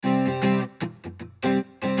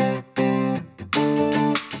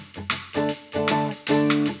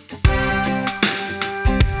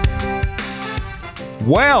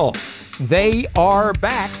Well, they are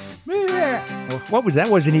back. What was that?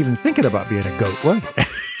 Wasn't even thinking about being a goat, was it?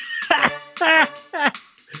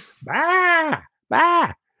 Bah,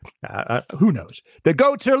 bah. Who knows? The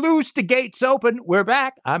goats are loose. The gates open. We're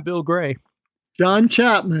back. I'm Bill Gray. John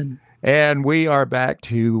Chapman. And we are back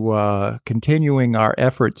to continuing our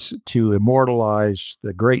efforts to immortalize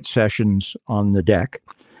the great sessions on the deck.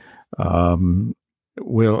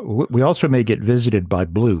 We also may get visited by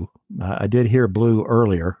Blue. I did hear Blue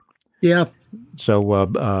earlier. Yeah. So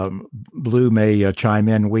Blue may chime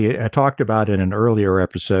in. We talked about in an earlier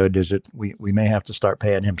episode is that we may have to start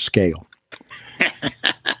paying him scale.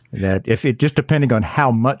 That if it just depending on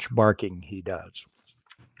how much barking he does.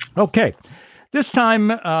 Okay. This time,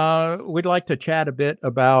 we'd like to chat a bit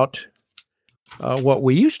about what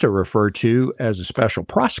we used to refer to as a special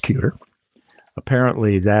prosecutor.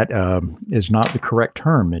 Apparently, that is not the correct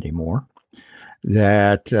term anymore.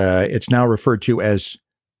 That it's now referred to as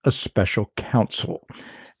a special counsel.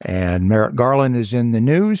 And Merrick Garland is in the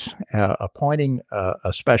news, appointing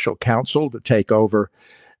a special counsel to take over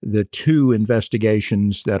the two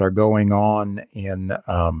investigations that are going on in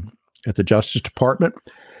at the Justice Department.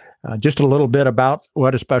 Just a little bit about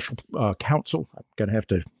what a special counsel. I'm going to have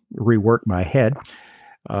to rework my head.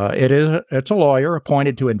 It's a lawyer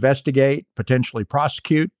appointed to investigate, potentially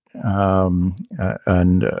prosecute,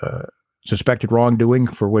 and suspected wrongdoing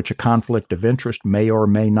for which a conflict of interest may or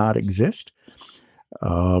may not exist.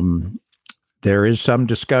 There is some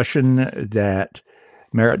discussion that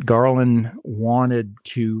Merrick Garland wanted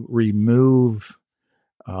to remove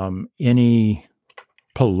any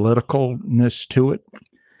politicalness to it.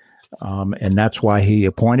 And that's why he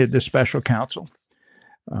appointed the special counsel.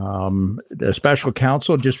 The special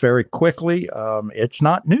counsel, just very quickly, it's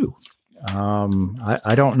not new.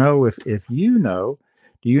 I don't know if you know.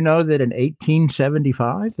 Do you know that in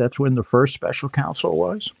 1875, that's when the first special counsel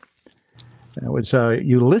was? It was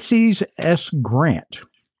Ulysses S. Grant.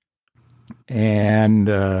 And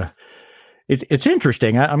it's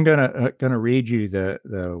interesting. I'm gonna read you the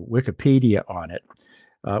Wikipedia on it.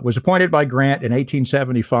 Was appointed by Grant in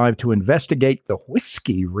 1875 to investigate the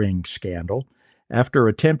whiskey ring scandal after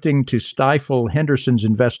attempting to stifle Henderson's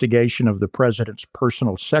investigation of the president's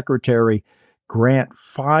personal secretary. Grant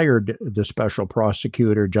fired the special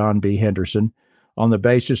prosecutor, John B. Henderson, on the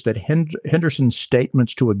basis that Henderson's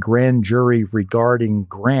statements to a grand jury regarding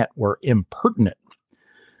Grant were impertinent.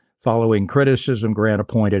 Following criticism, Grant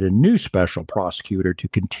appointed a new special prosecutor to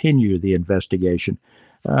continue the investigation.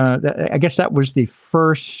 I guess that was the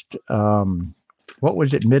first, what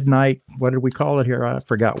was it, midnight? What did we call it here? I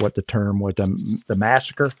forgot what the term was, the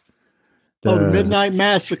massacre. The Midnight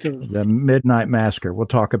Massacre. The Midnight Massacre. We'll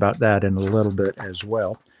talk about that in a little bit as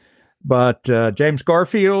well. But James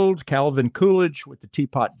Garfield, Calvin Coolidge with the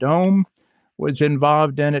Teapot Dome was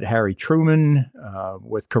involved in it. Harry Truman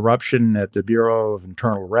with corruption at the Bureau of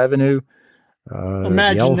Internal Revenue.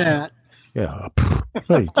 Imagine that. Yeah.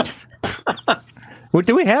 Well,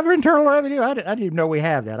 do we have Internal Revenue? I didn't even know we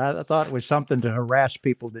have that. I thought it was something to harass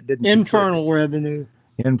people that didn't. Infernal Revenue.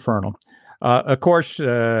 Infernal. Of course,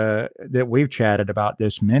 that we've chatted about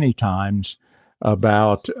this many times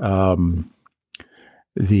about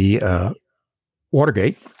the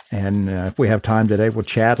Watergate. And if we have time today, we'll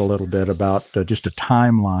chat a little bit about just a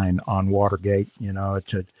timeline on Watergate. You know,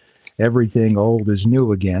 everything old is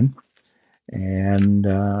new again. And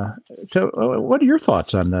so what are your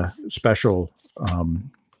thoughts on the special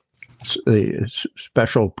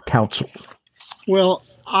counsel? Well,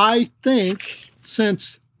 I think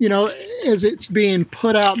since, as it's being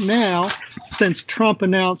put out now, since Trump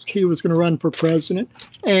announced he was going to run for president,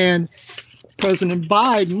 and President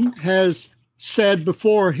Biden has said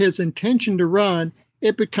before his intention to run,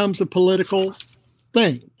 it becomes a political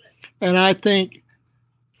thing. And I think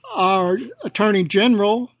our Attorney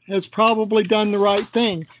General has probably done the right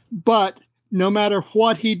thing. But no matter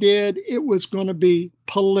what he did, it was going to be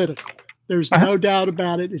political. There's no doubt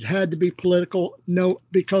about it. It had to be political,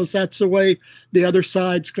 because that's the way the other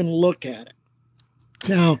side's going to look at it.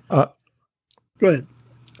 Now, go ahead.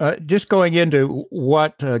 Just going into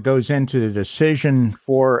what goes into the decision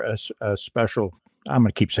for a special, I'm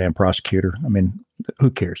going to keep saying prosecutor. I mean, who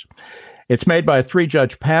cares? It's made by a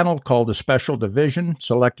 3-judge panel called the Special Division,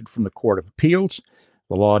 selected from the Court of Appeals.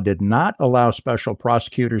 The law did not allow special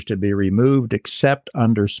prosecutors to be removed except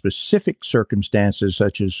under specific circumstances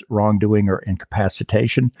such as wrongdoing or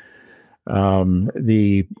incapacitation.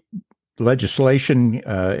 The legislation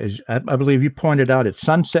is, I believe you pointed out, it's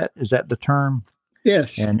sunset. Is that the term?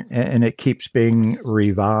 Yes. And it keeps being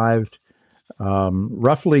revived.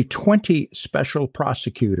 Roughly 20 special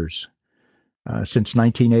prosecutors since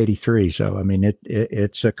 1983. So, I mean,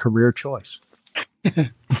 it's a career choice.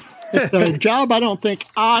 It's a job I don't think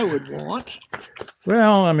I would want.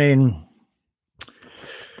 Well, I mean,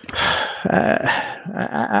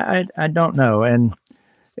 I don't know. And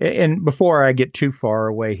before I get too far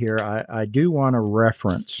away here, I do want to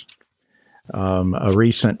reference a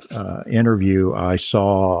recent interview I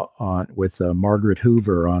saw with Margaret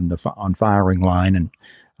Hoover on Firing Line, and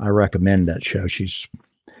I recommend that show. She's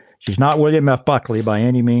not William F. Buckley by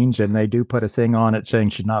any means, and they do put a thing on it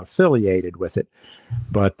saying she's not affiliated with it,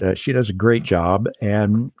 but she does a great job.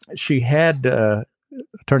 And she had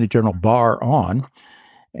Attorney General Barr on,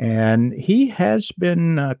 and he has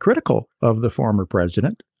been critical of the former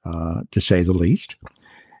president, to say the least.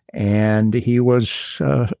 And he was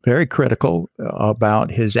very critical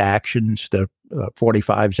about his actions, the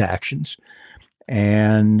 45's actions,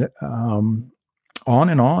 and on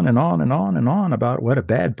and on and on and on and on about what a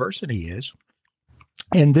bad person he is.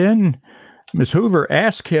 And then Ms. Hoover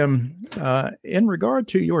asked him, in regard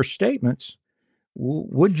to your statements,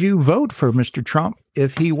 would you vote for Mr. Trump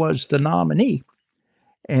if he was the nominee?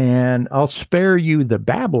 And I'll spare you the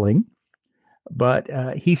babbling, but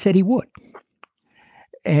he said he would.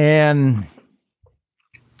 And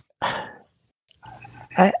I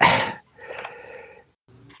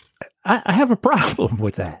have a problem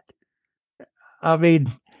with that. I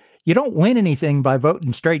mean, you don't win anything by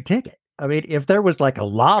voting straight ticket. I mean, if there was like a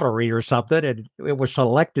lottery or something and it was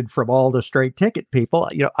selected from all the straight ticket people,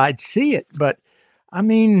 I'd see it. But I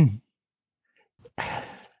mean,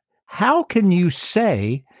 how can you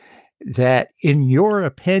say that, in your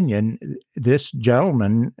opinion, this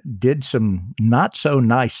gentleman did some not so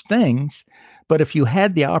nice things, but if you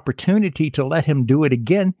had the opportunity to let him do it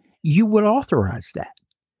again, you would authorize that?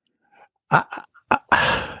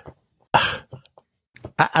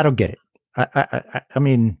 I don't get it. I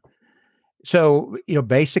mean, so,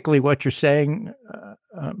 basically what you're saying,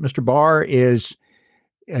 Mr. Barr, is,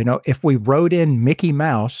 if we wrote in Mickey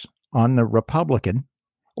Mouse on the Republican,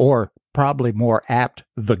 or probably more apt,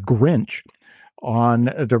 the Grinch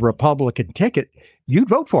on the Republican ticket, you'd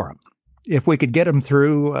vote for him if we could get him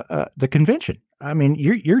through the convention. I mean,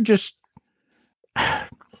 you're just,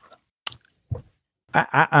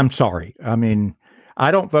 I'm sorry. I mean,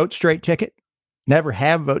 I don't vote straight ticket, never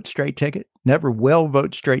have voted straight ticket, never will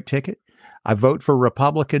vote straight ticket. I vote for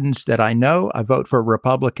Republicans that I know. I vote for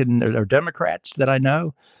Republican or Democrats that I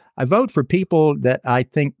know. I vote for people that I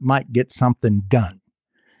think might get something done.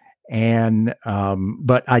 And,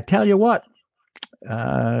 but I tell you what,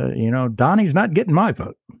 Donnie's not getting my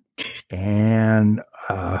vote. And,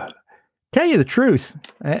 tell you the truth.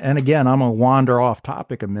 And again, I'm going to wander off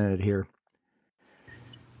topic a minute here.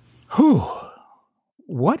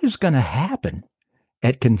 What is going to happen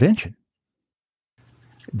at convention?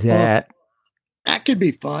 That could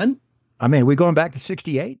be fun. I mean, are we going back to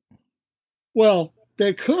 68? Well,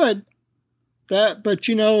 they could. But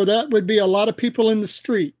that would be a lot of people in the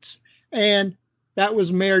streets. And that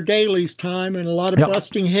was Mayor Daley's time, and a lot of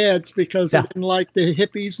busting heads because they didn't like the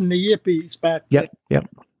hippies and the yippies back then. Yep.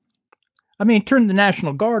 I mean, turn the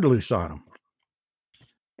National Guard loose on them.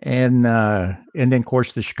 And then, of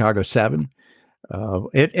course, the Chicago 7.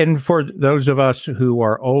 And for those of us who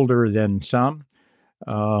are older than some,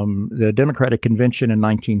 the Democratic Convention in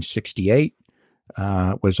 1968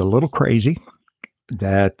 was a little crazy.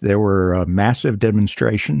 That there were massive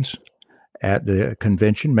demonstrations at the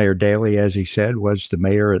convention. Mayor Daley, as he said, was the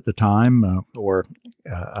mayor at the time, or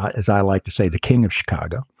as I like to say, the king of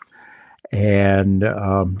Chicago. And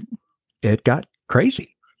it got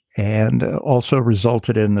crazy, and also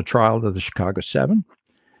resulted in the trial of the Chicago 7.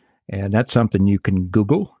 And that's something you can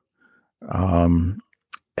Google.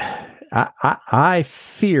 I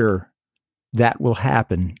fear that will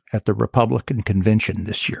happen at the Republican convention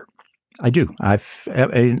this year. I do. Not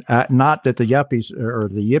that the yuppies or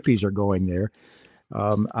the yippies are going there.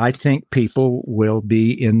 I think people will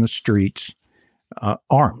be in the streets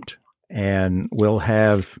armed, and will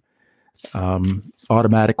have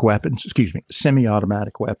semi-automatic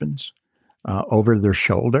weapons over their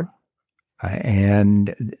shoulder.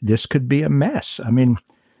 And this could be a mess. I mean,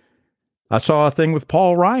 I saw a thing with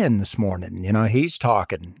Paul Ryan this morning. He's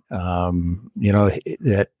talking,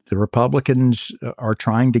 that the Republicans are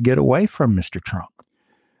trying to get away from Mr. Trump.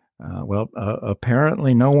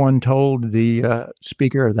 Apparently no one told the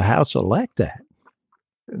Speaker of the House-elect that.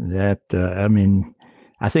 I mean,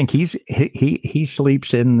 I think he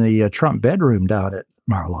sleeps in the Trump bedroom down at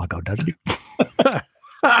Mar-a-Lago, doesn't he?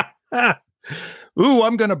 Ooh,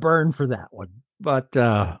 I'm going to burn for that one. But,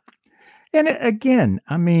 and again,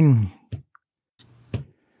 I mean,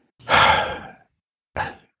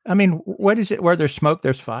 I mean, what is it? Where there's smoke,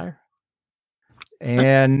 there's fire.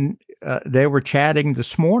 And they were chatting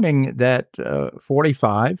this morning that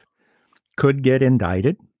 45 could get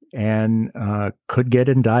indicted and could get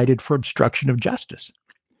indicted for obstruction of justice.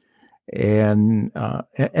 And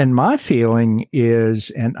my feeling is,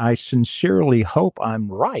 and I sincerely hope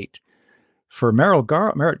I'm right, for Merrick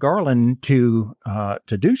Garland to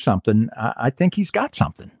do something. I think he's got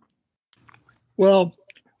something. Well,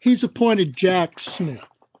 he's appointed Jack Smith,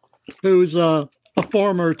 who's a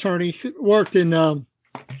former attorney, worked in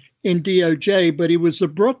DOJ, but he was the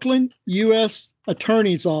Brooklyn U.S.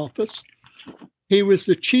 Attorney's Office. He was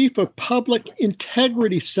the chief of public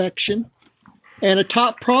integrity section and a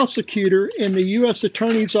top prosecutor in the U.S.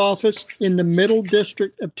 Attorney's Office in the Middle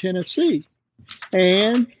District of Tennessee.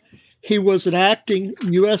 And he was an acting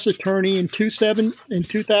U.S. attorney in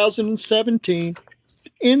 2017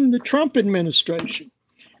 in the Trump administration.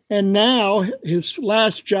 And now his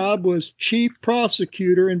last job was chief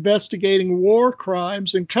prosecutor investigating war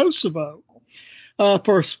crimes in Kosovo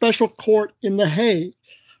for a special court in The Hague.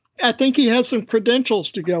 I think he has some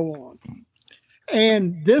credentials to go on.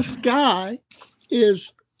 And this guy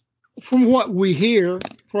is, from what we hear,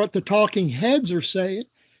 from what the talking heads are saying,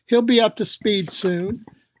 he'll be up to speed soon.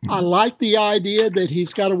 I like the idea that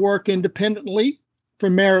he's got to work independently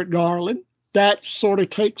from Merrick Garland. That sort of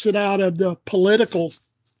takes it out of the political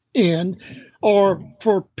end, or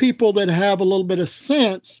for people that have a little bit of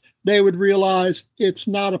sense, they would realize it's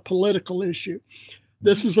not a political issue.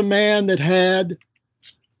 This is a man that had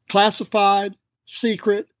classified,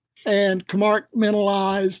 secret, and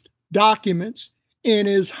compartmentalized documents in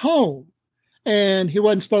his home, and he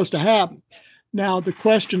wasn't supposed to have them. Now, the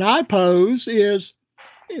question I pose is,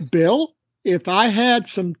 Bill, if I had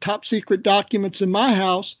some top secret documents in my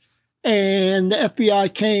house and the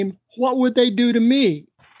FBI came, what would they do to me?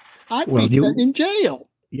 I'd be sitting in jail.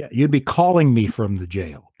 Yeah, you'd be calling me from the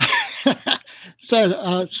jail.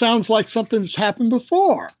 So sounds like something's happened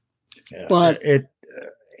before. Yeah, but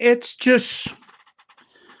it's just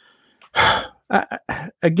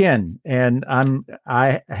again, and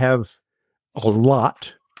I have a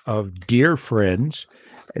lot of dear friends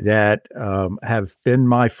that have been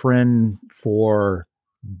my friend for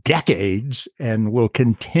decades and will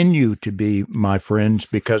continue to be my friends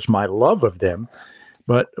because my love of them.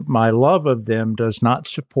 But my love of them does not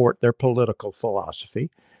support their political philosophy,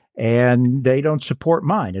 and they don't support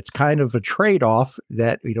mine. It's kind of a trade-off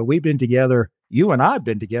that, we've been together, you and I have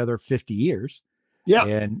been together 50 years.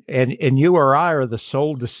 Yeah. And you or I are the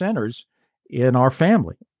sole dissenters in our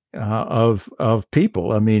family of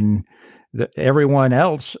people. I mean, everyone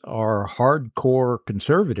else are hardcore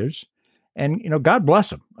conservatives, and, God bless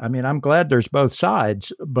them. I mean, I'm glad there's both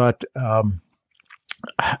sides, but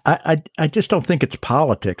I just don't think it's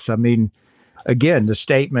politics. I mean, again, the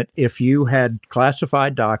statement, if you had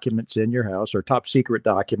classified documents in your house or top secret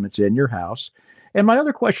documents in your house. And my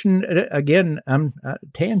other question, again, I'm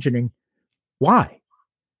tangenting, why?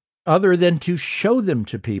 Other than to show them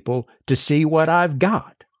to people to see what I've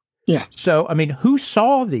got. Yeah. So, I mean, who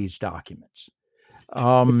saw these documents?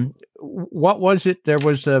 What was it? There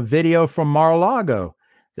was a video from Mar-a-Lago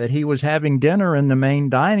that he was having dinner in the main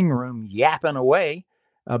dining room, yapping away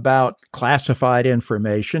about classified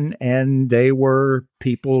information, and they were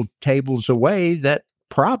people tables away that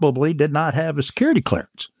probably did not have a security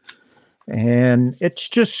clearance. And it's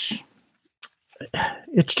just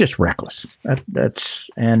reckless.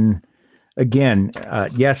 And again,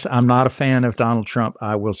 yes, I'm not a fan of Donald Trump.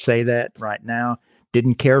 I will say that right now.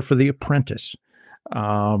 Didn't care for The Apprentice.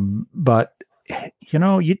 But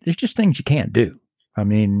there's just things you can't do. I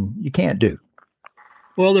mean, you can't do.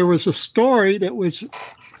 Well, there was a story that was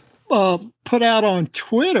put out on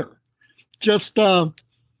Twitter just a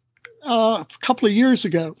couple of years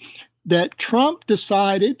ago that Trump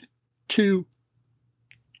decided to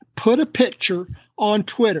put a picture on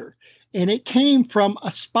Twitter, and it came from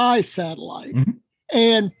a spy satellite. Mm-hmm.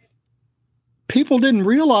 And people didn't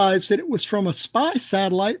realize that it was from a spy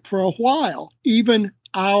satellite for a while. Even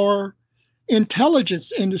our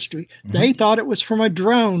intelligence industry, mm-hmm. they thought it was from a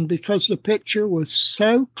drone because the picture was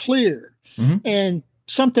so clear. Mm-hmm. And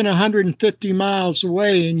something 150 miles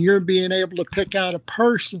away, and you're being able to pick out a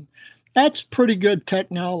person. That's pretty good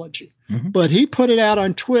technology. Mm-hmm. But he put it out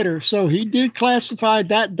on Twitter, so he did classify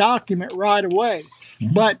that document right away.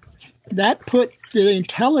 Mm-hmm. But that put the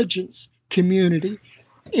intelligence community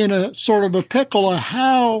in a sort of a pickle of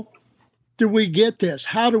how do we get this?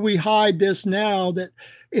 How do we hide this now that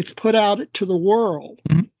it's put out to the world?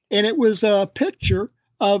 Mm-hmm. And it was a picture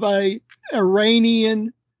of a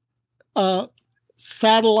Iranian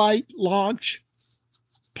satellite launch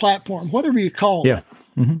platform, whatever you call it.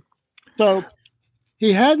 Mm-hmm. So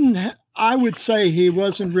he hadn't, I would say he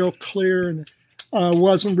wasn't real clear and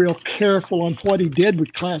wasn't real careful on what he did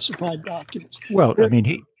with classified documents. Well, I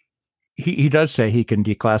mean, he does say he can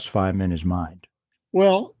declassify them in his mind.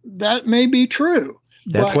 Well, that may be true.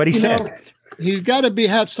 That's what he said. He's got to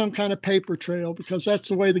have some kind of paper trail because that's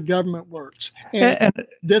the way the government works. And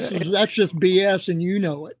that's just BS, and you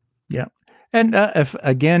know it. Yeah. And if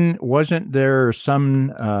again, wasn't there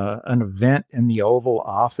some an event in the Oval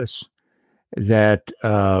Office that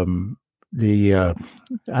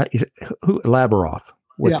Lavrov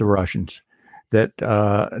with the Russians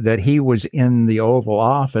that he was in the Oval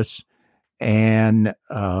Office, and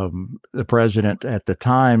the president at the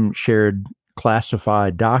time shared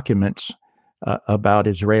classified documents about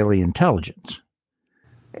Israeli intelligence.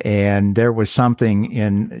 And there was something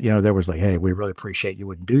there was like, hey, we really appreciate you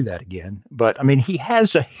wouldn't do that again. But I mean, he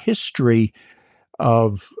has a history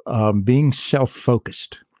of being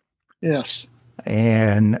self-focused. Yes.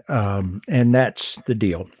 And that's the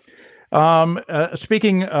deal.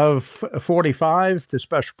 Speaking of 45, the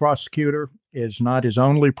special prosecutor is not his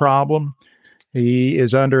only problem. He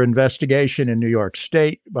is under investigation in New York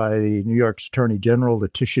State by the New York's Attorney General,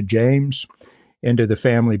 DeJa James, into the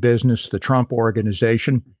family business, the Trump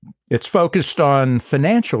Organization. It's focused on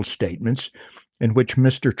financial statements in which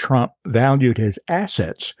Mr. Trump valued his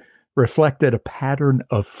assets reflected a pattern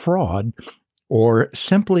of fraud or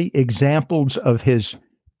simply examples of his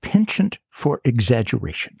penchant for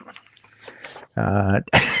exaggeration.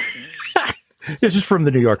 This is from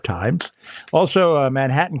the New York Times. Also, a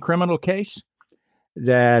Manhattan criminal case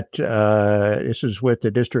that this is with the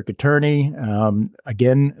district attorney,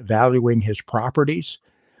 again, valuing his properties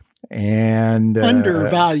and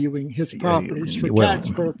undervaluing his properties for tax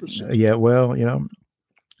purposes. Yeah, well,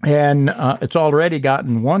 and it's already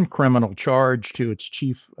gotten one criminal charge to its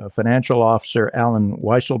chief financial officer, Alan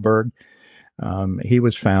Weisselberg. He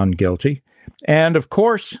was found guilty. And of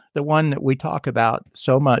course, the one that we talk about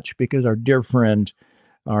so much because our dear friend,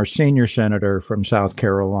 our senior senator from South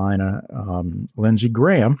Carolina, Lindsey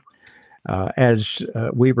Graham, as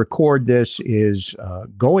we record this, is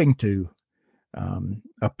going to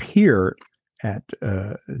appear at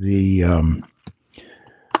the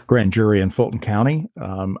grand jury in Fulton County.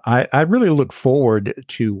 I really look forward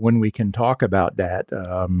to when we can talk about that.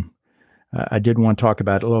 I did want to talk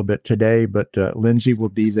about it a little bit today, but Lindsey will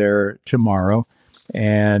be there tomorrow,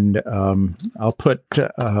 and I'll put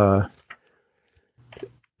 $10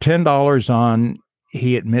 on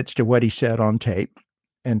he admits to what he said on tape,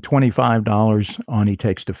 and $25 on he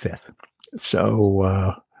takes the fifth.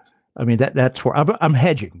 So, I mean, that's where I'm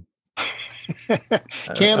hedging.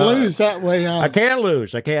 Can't lose that way. I can't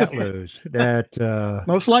lose. That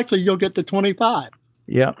most likely you'll get the 25.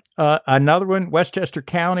 Yeah. Another one, Westchester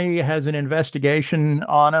County has an investigation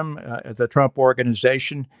on him, the Trump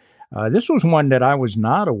Organization. This was one that I was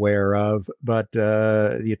not aware of, but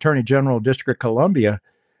the Attorney General of District of Columbia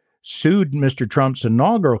sued Mr. Trump's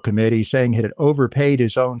inaugural committee, saying he had overpaid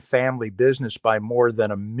his own family business by more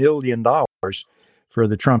than $1 million for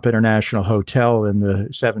the Trump International Hotel in the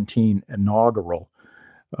 17 inaugural.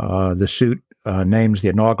 The suit names the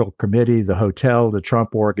inaugural committee, the hotel, the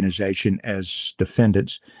Trump Organization as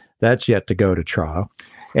defendants. That's yet to go to trial.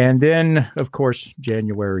 And then, of course,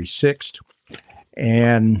 January 6th.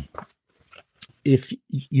 And if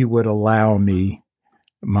you would allow me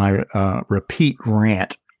my repeat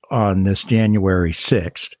rant on this January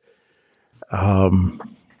 6th,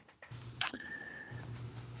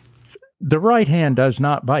 the right hand does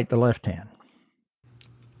not bite the left hand.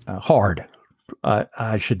 Hard,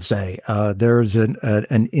 I should say. There's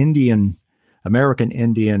an American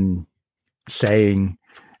Indian saying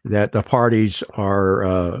that the parties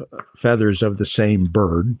are feathers of the same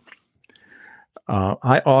bird.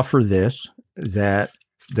 I offer this, that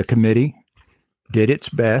the committee did its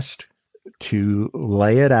best to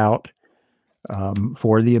lay it out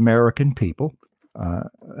for the American people.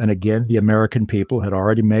 And again, the American people had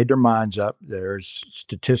already made their minds up. There's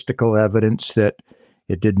statistical evidence that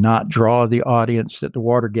it did not draw the audience that the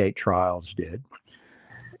Watergate trials did.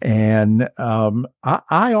 And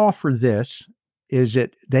I offer this, is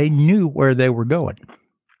that they knew where they were going.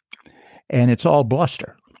 And it's all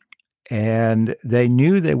bluster. And they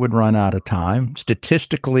knew they would run out of time.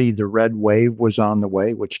 Statistically, the red wave was on the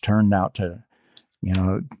way, which turned out to,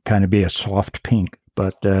 kind of be a soft pink.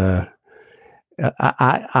 But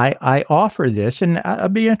I offer this, and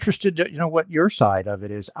I'd be interested to, what your side of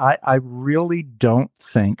it is. I really don't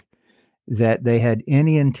think that they had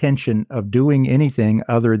any intention of doing anything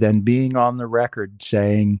other than being on the record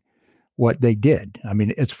saying what they did. I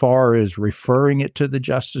mean, as far as referring it to the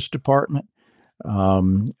Justice Department,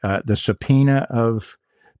 The subpoena of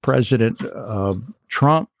President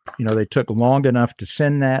Trump, they took long enough to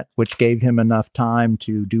send that, which gave him enough time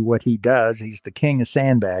to do what he does. He's the king of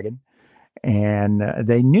sandbagging. And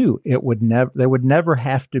they knew they would never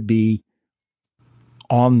have to be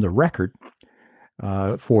on the record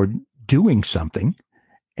for doing something.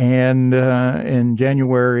 And in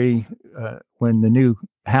January, when the new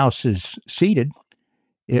House is seated,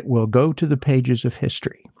 it will go to the pages of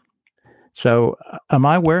history. So am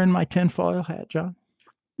I wearing my tinfoil hat, John?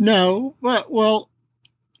 No, but well,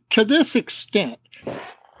 to this extent,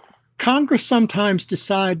 Congress sometimes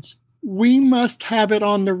decides we must have it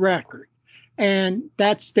on the record, and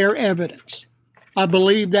that's their evidence. I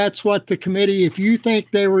believe that's what the committee, if you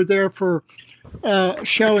think they were there for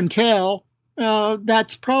show and tell,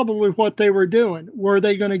 that's probably what they were doing. Were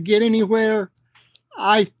they going to get anywhere?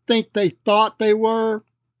 I think they thought they were,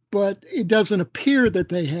 but it doesn't appear that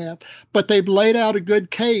they have. But they've laid out a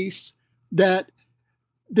good case that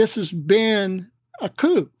this has been a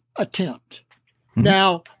coup attempt. Mm-hmm.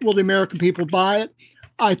 Now, will the American people buy it?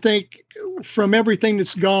 I think from everything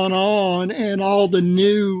that's gone on and all the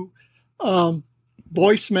new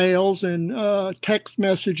voicemails and text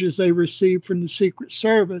messages they received from the Secret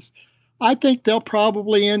Service, I think they'll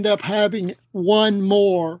probably end up having one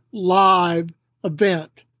more live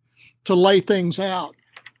event to lay things out.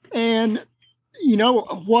 And,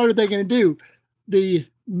 what are they going to do? The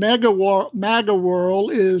MAGA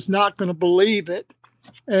world is not going to believe it.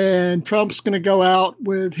 And Trump's going to go out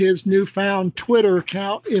with his newfound Twitter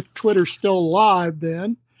account, if Twitter's still alive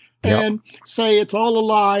then, and say it's all a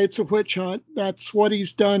lie, it's a witch hunt. That's what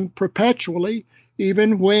he's done perpetually,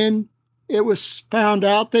 even when it was found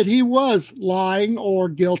out that he was lying or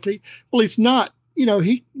guilty. Well, he's not.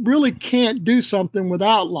 He really can't do something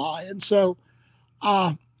without lying. So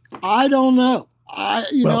I don't know.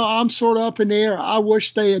 I'm sort of up in the air. I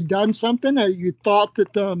wish they had done something. You thought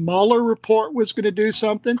that the Mueller report was going to do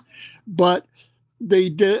something, but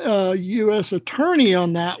the U.S. attorney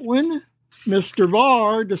on that one, Mr.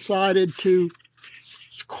 Barr, decided to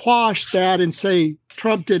quash that and say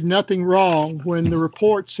Trump did nothing wrong when the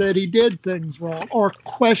report said he did things wrong or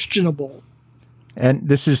questionable. And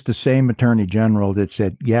this is the same attorney general that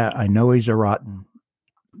said, yeah, I know he's a rotten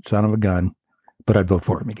son of a gun, but I'd vote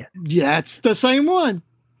for him again. Yeah, it's the same one.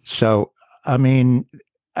 So, I mean,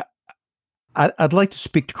 I'd like to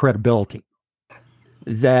speak to credibility.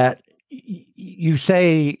 That you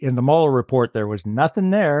say in the Mueller report there was nothing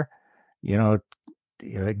there,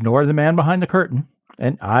 ignore the man behind the curtain.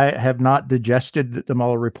 And I have not digested the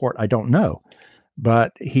Mueller report. I don't know.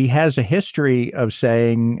 But he has a history of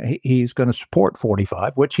saying he's going to support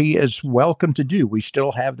 45, which he is welcome to do. We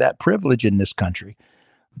still have that privilege in this country.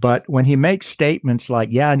 But when he makes statements like,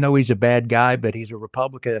 yeah, I know he's a bad guy, but he's a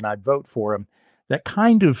Republican and I'd vote for him, that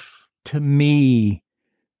kind of, to me,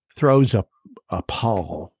 throws a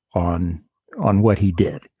pall on what he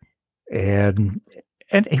did. And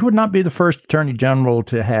he would not be the first attorney general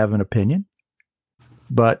to have an opinion.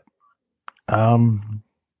 But I'm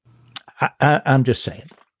just saying.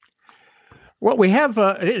 Well, we have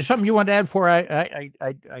something you want to add before I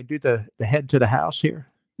do the head to the house here?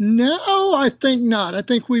 No, I think not. I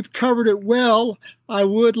think we've covered it well. I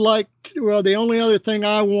would like to, the only other thing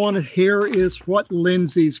I want to hear is what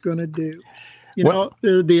Lindsey's going to do.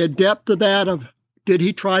 The depth of that of, did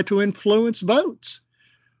he try to influence votes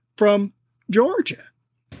from Georgia?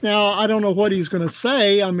 Now, I don't know what he's going to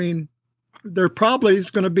say. I mean, there probably is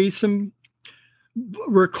going to be some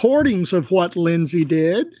recordings of what Lindsey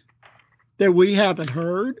did that we haven't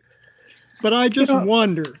heard. But I just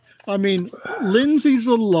wonder. I mean, Lindsey's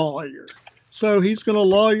a lawyer, so he's going to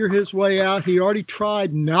lawyer his way out. He already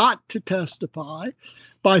tried not to testify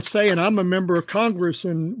by saying, I'm a member of Congress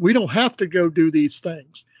and we don't have to go do these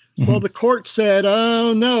things. Mm-hmm. Well, the court said,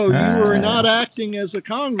 oh, no, you were not acting as a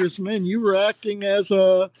congressman. You were acting as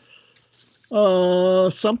a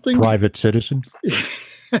something. Private citizen?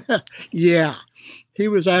 Yeah. He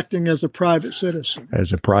was acting as a private citizen.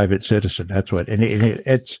 As a private citizen. That's what, and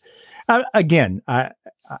it's, again,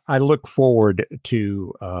 I look forward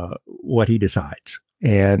to what he decides.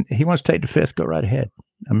 And he wants to take the fifth, go right ahead.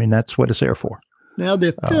 I mean, that's what it's there for. Now,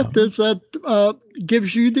 the fifth is that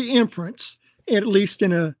gives you the inference, at least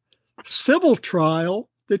in a civil trial,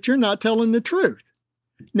 that you're not telling the truth.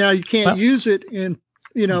 Now, you can't use it in,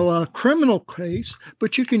 a criminal case,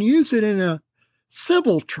 but you can use it in a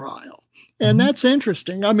civil trial. And that's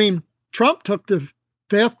interesting. I mean, Trump took the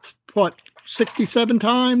fifth, 67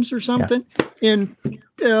 times or something in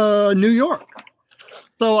New York.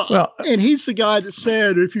 So, and he's the guy that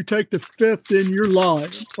said, if you take the fifth, then you're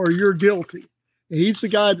lying or you're guilty. He's the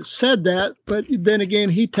guy that said that, but then again,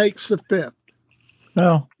 he takes the fifth.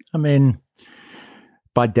 Well, I mean,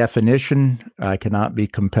 by definition, I cannot be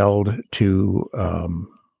compelled to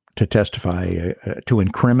testify, to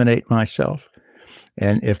incriminate myself.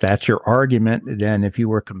 And if that's your argument, then if you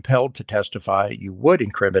were compelled to testify, you would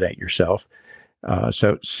incriminate yourself.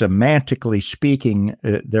 So semantically speaking,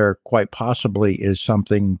 there quite possibly is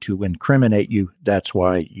something to incriminate you. That's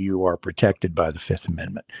why you are protected by the Fifth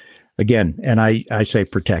Amendment. Again, and I say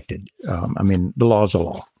protected. I mean, the law is a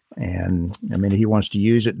law. And I mean, he wants to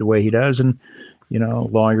use it the way he does. And,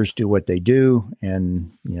 lawyers do what they do.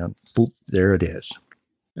 And, boop, there it is.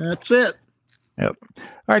 That's it. Yep. All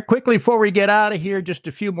right, quickly before we get out of here, just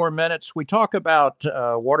a few more minutes. We talk about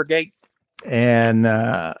Watergate. And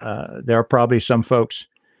there are probably some folks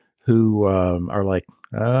who are like,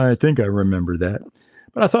 I think I remember that.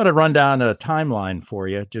 But I thought I'd run down a timeline for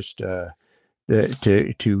you just to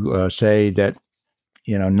say that,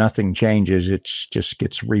 nothing changes. It just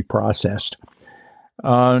gets reprocessed.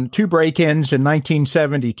 2 break-ins in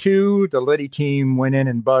 1972. The Liddy team went in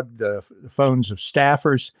and bugged the phones of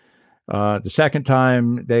staffers. The second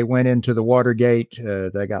time they went into the Watergate,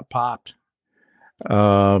 they got popped.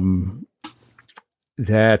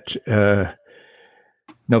 That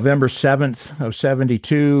November 7th of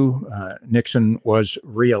 72, Nixon was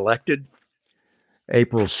reelected.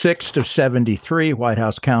 April 6th of 73, White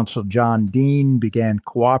House counsel John Dean began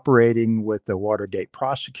cooperating with the Watergate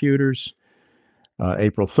prosecutors.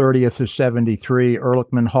 April 30th of 73,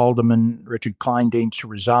 Ehrlichman, Haldeman, Richard Kleindienst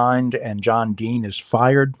resigned, and John Dean is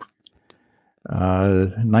fired.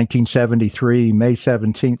 1973, May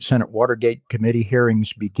 17th, Senate Watergate Committee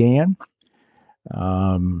hearings began.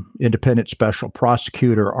 Independent Special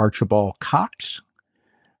Prosecutor Archibald Cox.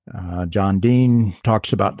 John Dean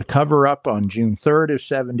talks about the cover-up on June 3rd of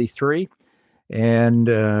 73. And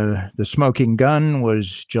the smoking gun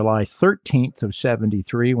was July 13th of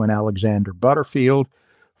 73 when Alexander Butterfield,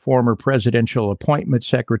 former presidential appointment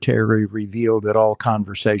secretary, revealed that all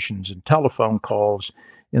conversations and telephone calls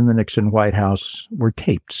in the Nixon White House were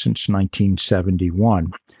taped since 1971.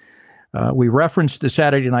 We referenced the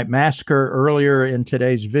Saturday Night Massacre earlier in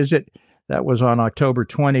today's visit. That was on October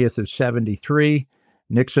 20th of 73.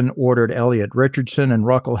 Nixon ordered Elliot Richardson and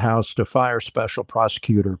Ruckelshaus to fire Special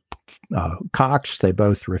Prosecutor Cox. They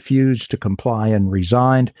both refused to comply and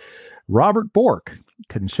resigned. Robert Bork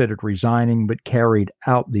considered resigning but carried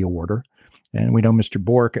out the order. And we know Mr.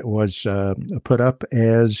 Bork was put up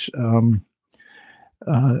as for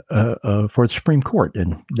the Supreme Court,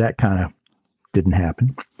 and that kind of didn't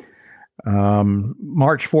happen.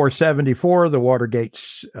 March 4, 74, the Watergate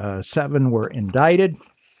 7 were indicted.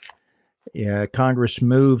 Congress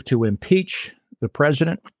moved to impeach the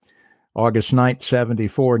president. August 9th,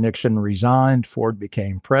 74, Nixon resigned. Ford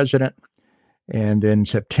became president. And then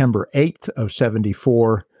September 8th of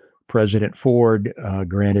 74, President Ford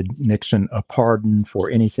granted Nixon a pardon for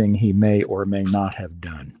anything he may or may not have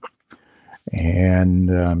done. And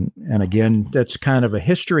again, that's kind of a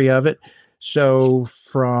history of it. So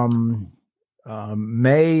from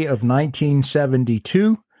May of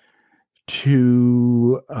 1972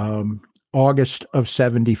 to August of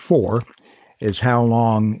 74 is how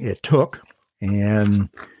long it took. And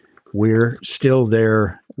we're still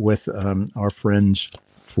there with our friends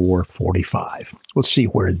for 45. We'll see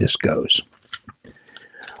where this goes.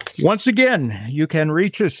 Once again, you can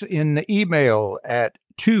reach us in the email at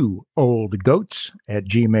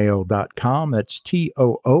twooldgoats@gmail.com. That's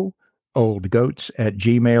TOO,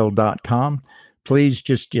 oldgoats@gmail.com. Please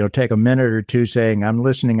just, take a minute or two saying, I'm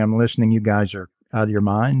listening. You guys are out of your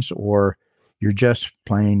minds, or you're just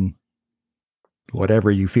plain whatever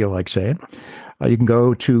you feel like saying. You can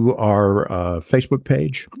go to our Facebook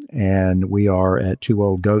page, and we are at Two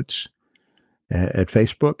Old Goats at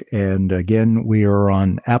Facebook. And again, we are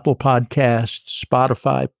on Apple Podcasts,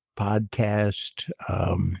 Spotify Podcast,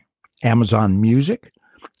 Amazon Music.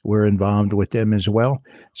 We're involved with them as well.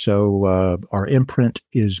 So our imprint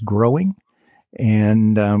is growing,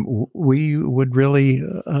 and we would really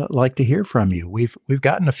like to hear from you. We've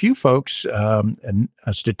gotten a few folks, and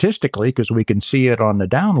statistically, because we can see it on the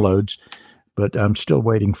downloads, but I'm still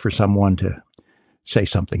waiting for someone to say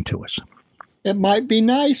something to us. It might be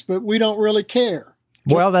nice, but we don't really care.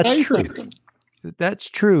 Well, that's true. Something. That's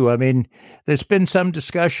true. I mean, there's been some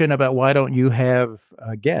discussion about why don't you have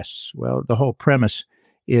guests? Well, the whole premise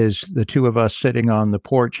is the two of us sitting on the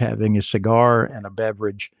porch having a cigar and a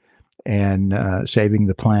beverage and saving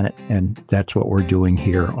the planet. And that's what we're doing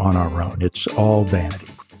here on our own. It's all vanity.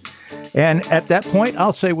 And at that point,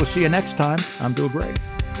 I'll say we'll see you next time. I'm Bill Gray.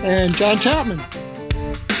 And John Chapman.